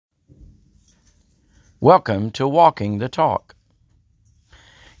Welcome to Walking the Talk.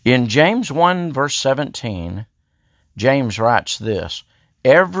 In James 1 verse 17, James writes this,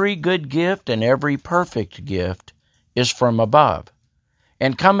 "Every good gift and every perfect gift is from above,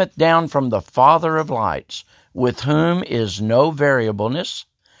 and cometh down from the Father of lights, with whom is no variableness,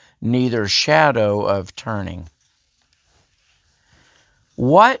 neither shadow of turning."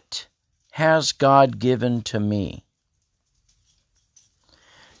 What has God given to me?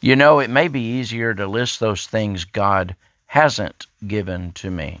 You know, it may be easier to list those things God hasn't given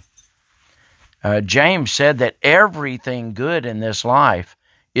to me. James said that everything good in this life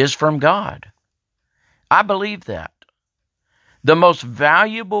is from God. I believe that. The most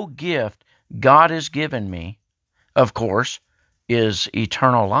valuable gift God has given me, of course, is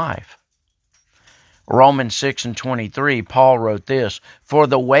eternal life. Romans 6:23, Paul wrote this, "For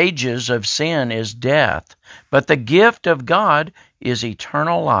the wages of sin is death, but the gift of God is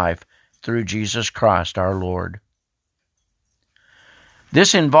eternal life through Jesus Christ our Lord."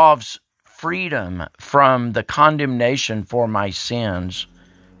 This involves freedom from the condemnation for my sins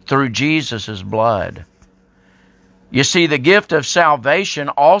through Jesus' blood. You see, the gift of salvation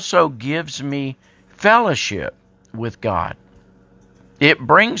also gives me fellowship with God. It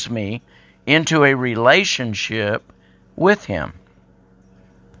brings me into a relationship with Him.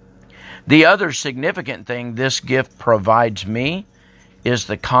 The other significant thing this gift provides me is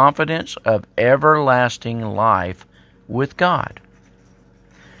the confidence of everlasting life with God.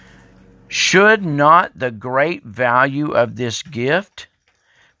 Should not the great value of this gift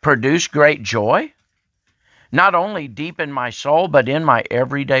produce great joy, not only deep in my soul, but in my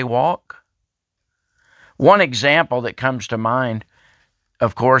everyday walk? One example that comes to mind,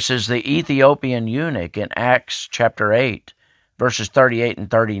 of course, is the Ethiopian eunuch in Acts chapter 8, verses 38 and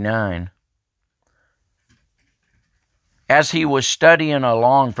 39. As he was studying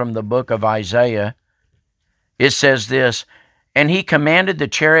along from the book of Isaiah, it says this, "And he commanded the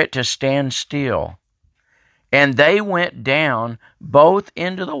chariot to stand still. And they went down both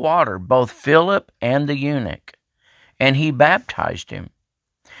into the water, both Philip and the eunuch. And he baptized him.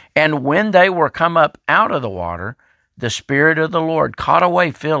 And when they were come up out of the water, the Spirit of the Lord caught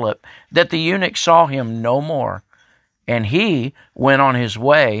away Philip, that the eunuch saw him no more. And he went on his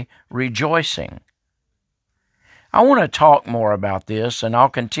way rejoicing." I want to talk more about this, and I'll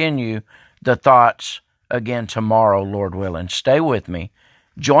continue the thoughts again tomorrow, Lord willing. Stay with me.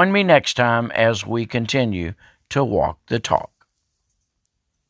 Join me next time as we continue to walk the talk.